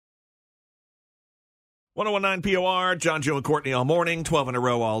1019 POR, John, Joe, and Courtney all morning, 12 in a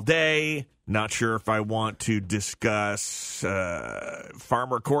row all day. Not sure if I want to discuss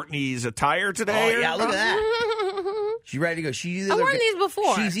Farmer Courtney's attire today. Oh, yeah, look at that. She's ready to go. I've worn these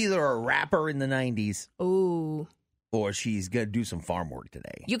before. She's either a rapper in the 90s. Ooh. Or she's going to do some farm work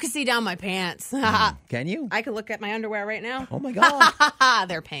today. You can see down my pants. Can you? I can look at my underwear right now. Oh, my God.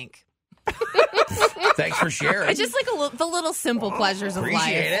 They're pink. Thanks for sharing. It's just like the little simple pleasers of life.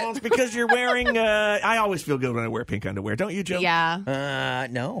 Appreciate it. Well, it's because you're wearing, I always feel good when I wear pink underwear. Don't you, Joe? Yeah.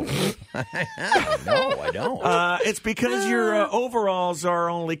 No. No, I don't. It's because your overalls are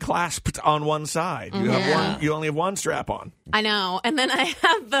only clasped on one side. You only have one strap on. I know. And then I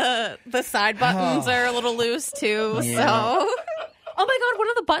have the side buttons are a little loose, too. Yeah. So... Oh, my God. One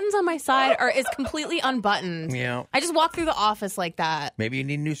of the buttons on my side is completely unbuttoned. Yeah. I just walk through the office like that. Maybe you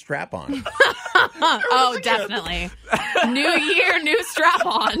need a new strap on. Oh, definitely. New year, new strap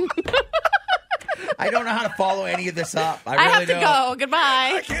on. I don't know how to follow any of this up. I I really have to don't. go.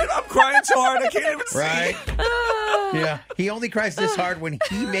 Goodbye. I'm crying so hard I can't even see. Right? Yeah. He only cries this hard when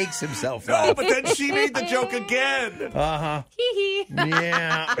he makes himself No, laugh. but then she made the joke again. Uh-huh. Hee hee.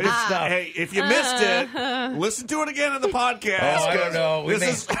 Yeah. Good stuff. Hey, if you missed it, listen to it again in the podcast. Oh, I don't know.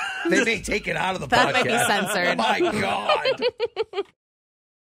 They may take it out of the That podcast. might be censored. Oh, my God.